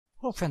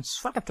Hello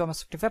friends, welcome to our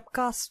Safety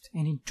webcast,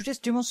 and in today's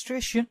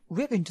demonstration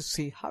we are going to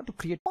see how to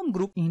create home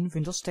group in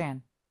Windows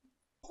 10.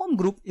 Home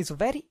group is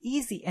very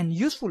easy and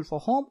useful for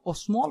home or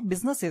small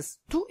businesses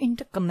to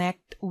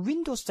interconnect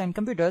Windows 10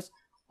 computers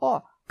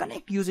or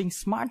connect using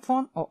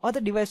smartphone or other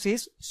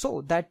devices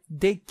so that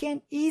they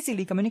can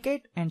easily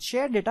communicate and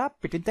share data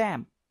between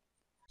them.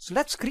 So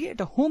let's create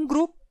a home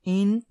group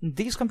in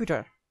this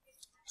computer.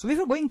 So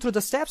before going through the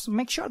steps,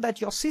 make sure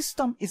that your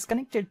system is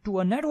connected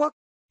to a network.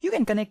 You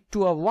can connect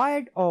to a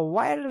wired or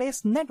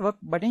wireless network,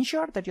 but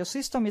ensure that your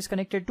system is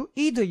connected to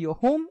either your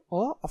home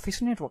or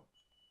office network.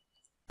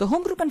 The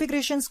home group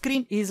configuration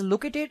screen is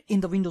located in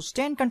the Windows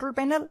 10 control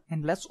panel,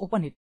 and let's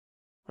open it.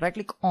 Right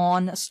click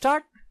on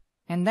Start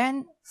and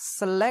then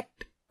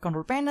select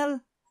Control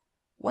Panel.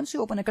 Once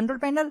you open a control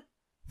panel,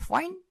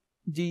 find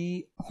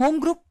the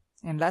home group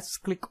and let's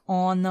click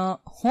on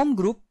Home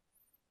Group.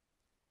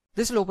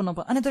 This will open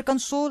up another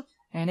console,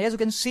 and as you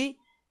can see,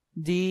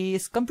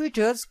 these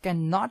computers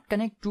cannot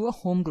connect to a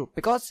home group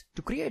because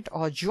to create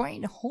or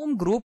join home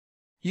group,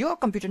 your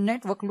computer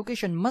network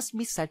location must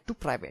be set to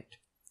private.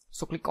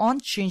 So click on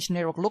Change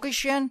Network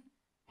Location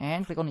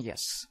and click on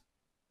Yes.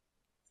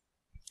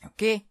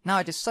 Okay, now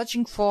it is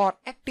searching for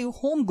active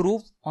home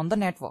group on the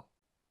network.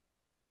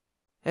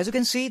 As you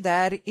can see,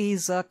 there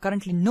is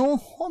currently no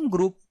home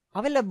group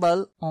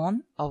available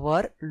on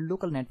our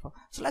local network.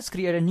 So let's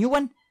create a new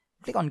one.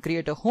 Click on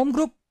Create a Home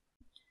Group.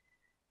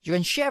 You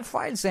can share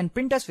files and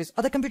printers with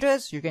other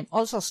computers. You can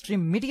also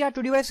stream media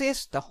to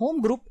devices. The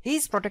home group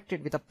is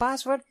protected with a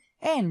password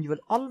and you will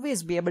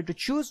always be able to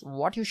choose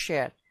what you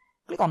share.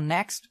 Click on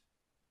Next.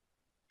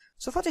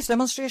 So for this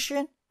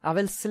demonstration, I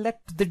will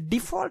select the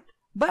default,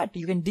 but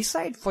you can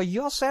decide for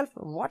yourself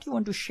what you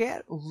want to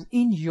share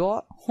in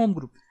your home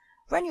group.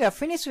 When you are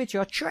finished with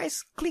your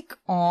choice, click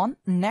on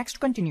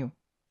Next Continue.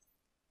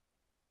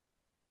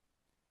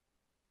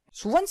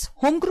 So once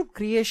home group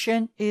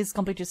creation is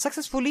completed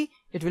successfully,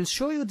 it will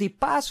show you the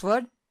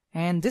password,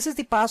 and this is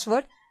the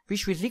password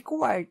which we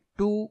require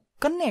to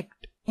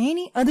connect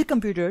any other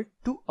computer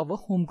to our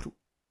home group.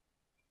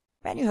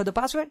 When you have the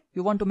password,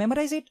 you want to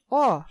memorize it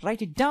or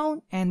write it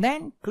down and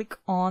then click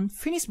on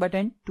Finish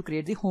button to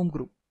create the home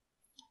group.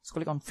 So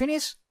click on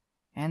Finish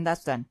and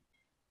that's done.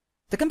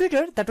 The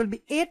computer that will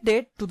be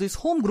added to this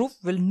home group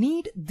will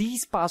need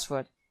this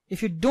password.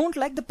 If you don't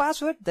like the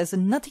password, there's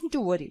nothing to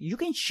worry. You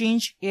can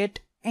change it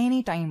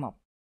any time up.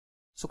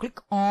 So click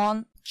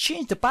on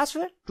Change the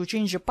password to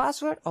change the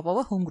password of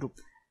our home group.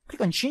 Click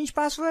on Change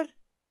Password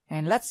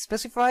and let's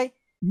specify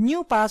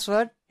new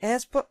password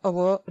as per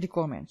our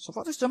requirement. So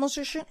for this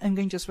demonstration, I'm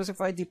going to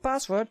specify the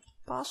password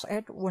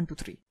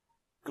pass@123.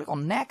 Click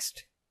on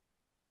Next.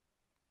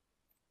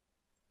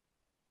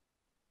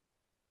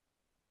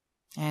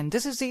 And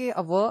this is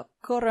our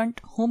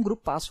current home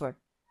group password.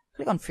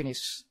 Click on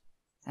Finish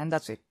and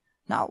that's it.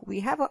 Now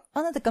we have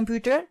another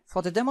computer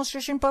for the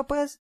demonstration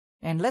purpose.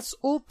 And let's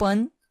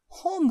open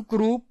home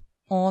group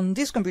on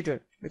this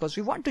computer because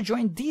we want to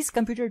join this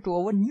computer to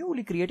our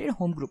newly created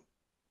home group.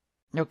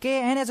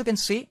 Okay, and as you can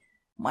see,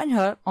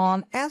 Manhar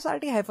on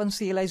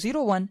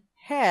SRT-CLI01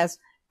 has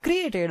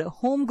created a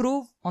home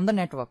group on the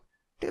network.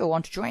 Do you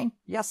want to join?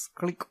 Yes,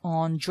 click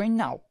on Join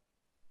Now.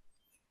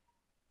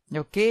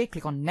 Okay,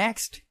 click on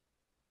Next.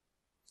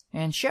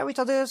 And share with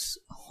others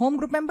home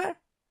group member.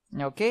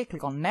 Okay,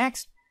 click on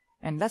Next.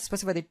 And let's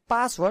specify the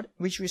password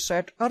which we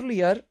set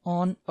earlier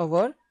on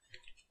our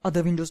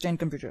other Windows 10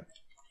 computer.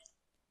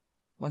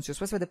 Once you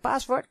specify the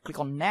password, click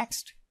on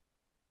Next.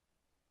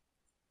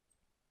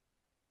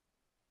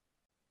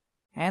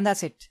 And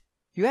that's it.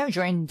 You have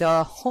joined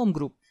the home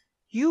group.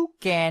 You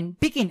can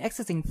begin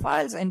accessing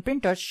files and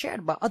printers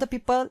shared by other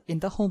people in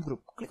the home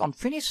group. Click on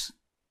Finish.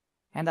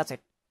 And that's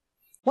it.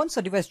 Once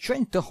a device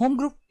joins the home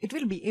group, it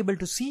will be able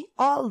to see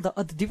all the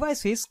other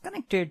devices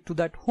connected to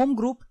that home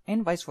group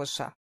and vice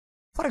versa.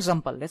 For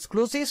example, let's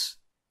close this.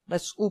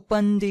 Let's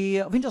open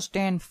the Windows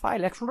 10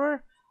 File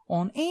Explorer.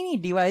 On any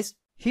device,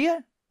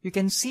 here you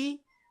can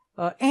see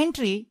an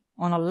entry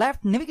on a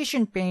left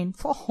navigation pane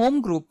for home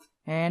group,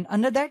 and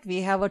under that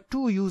we have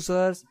two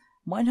users,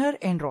 Manhar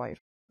and Roy.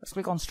 Let's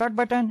click on Start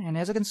button, and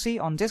as you can see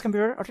on this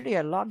computer already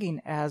I log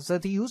in as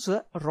the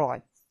user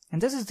Roy,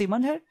 and this is the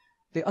Manhar,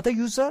 the other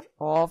user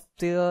of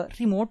the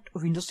remote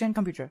Windows 10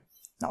 computer.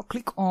 Now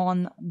click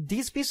on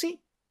this PC,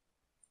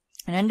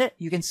 and under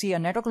you can see a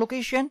network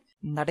location,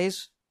 that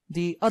is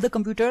the other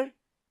computer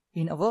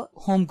in our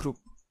home group.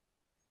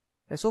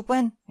 Let's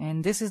open,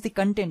 and this is the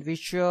content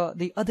which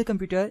the other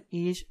computer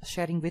is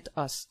sharing with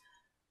us.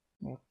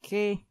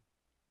 Okay,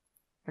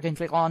 again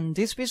click on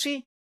this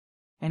PC,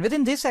 and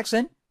within this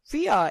section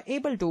we are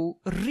able to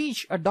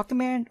reach a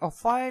document or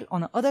file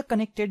on other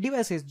connected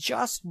devices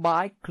just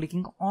by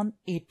clicking on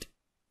it.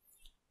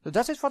 So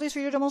that's it for this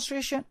video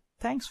demonstration.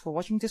 Thanks for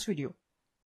watching this video.